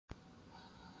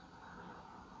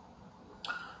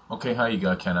Okay, hi, you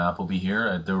got Ken Appleby here.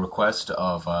 At the request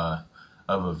of a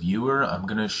viewer, I'm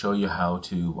gonna show you how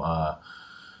to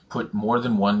put more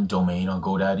than one domain on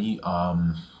GoDaddy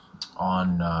on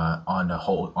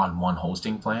one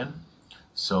hosting plan.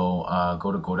 So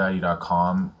go to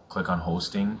godaddy.com, click on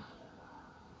hosting.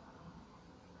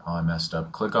 Oh, I messed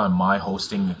up. Click on my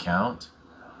hosting account.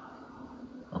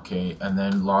 Okay, and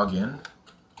then log in.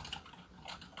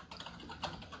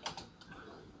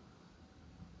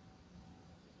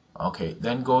 Okay,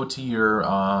 then go to your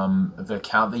the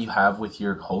account that you have with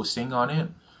your hosting on it.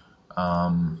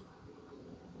 Um,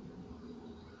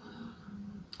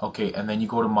 okay, and then you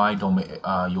go to my domain,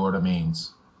 your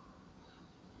domains,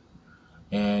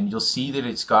 and you'll see that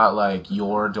it's got like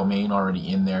your domain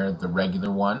already in there, the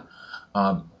regular one.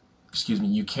 Um, excuse me.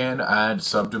 You can add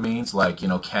subdomains like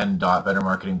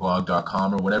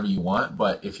ken.bettermarketingblog.com or whatever you want.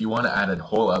 But if you want to add a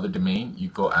whole other domain, you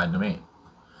go add domain.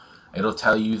 It'll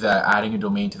tell you that adding a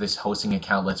domain to this hosting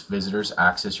account lets visitors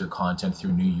access your content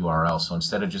through new URLs. So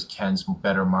instead of just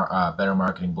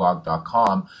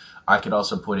bettermarketingblog.com, I could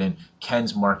also put in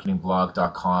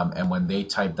kensmarketingblog.com, and when they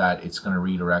type that, it's going to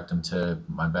redirect them to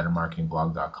my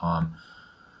bettermarketingblog.com.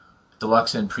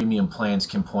 Deluxe and premium plans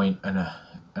can point an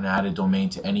added domain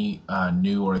to any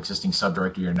new or existing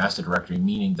subdirectory or nested directory,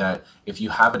 meaning that if you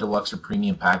have a deluxe or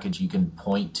premium package, you can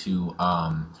point to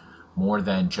more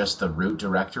than just the root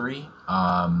directory.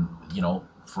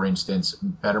 For instance,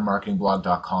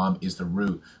 bettermarketingblog.com is the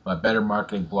root, but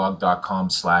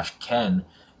bettermarketingblog.com/Ken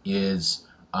is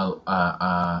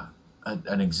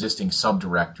an existing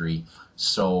subdirectory.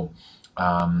 So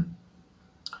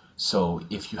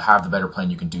if you have the better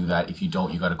plan, you can do that. If you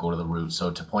don't, you got to go to the root.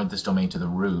 So to point this domain to the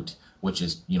root, which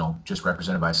is just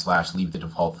represented by / leave the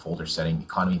default folder setting.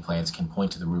 Economy plans can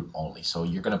point to the root only. So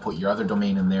you're going to put your other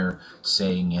domain in there,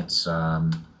 saying it's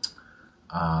I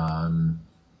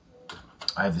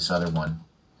have this other one,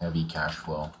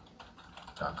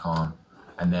 heavycashflow.com,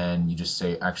 and then you just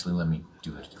say, actually, let me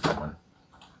do a different one,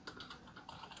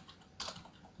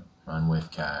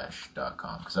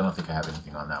 runwithcash.com, because I don't think I have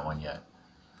anything on that one yet.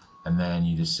 And then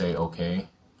you just say okay.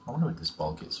 I wonder what this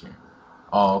bulk is here.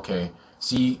 Oh, okay.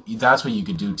 See, that's what you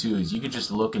could do too, is you could just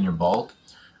look in your bulk,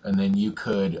 and then you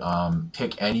could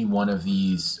pick any one of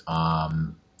these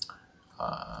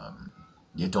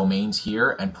domains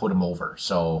here and put them over.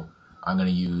 So I'm going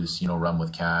to use, run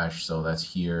with cash. So that's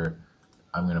here.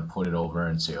 I'm going to put it over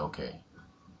and say okay.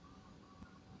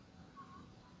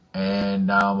 And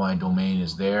now my domain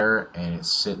is there and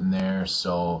it's sitting there.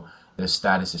 So the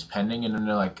status is pending, and then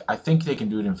they're like, I think they can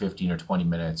do it in 15 or 20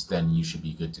 minutes, then you should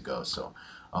be good to go. So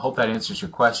I hope that answers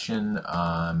your question.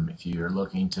 If you're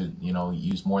looking to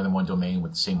use more than one domain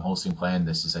with the same hosting plan,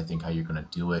 this is, I think, how you're going to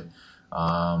do it.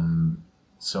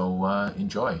 So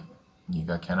enjoy. You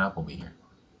got Ken Appleby here.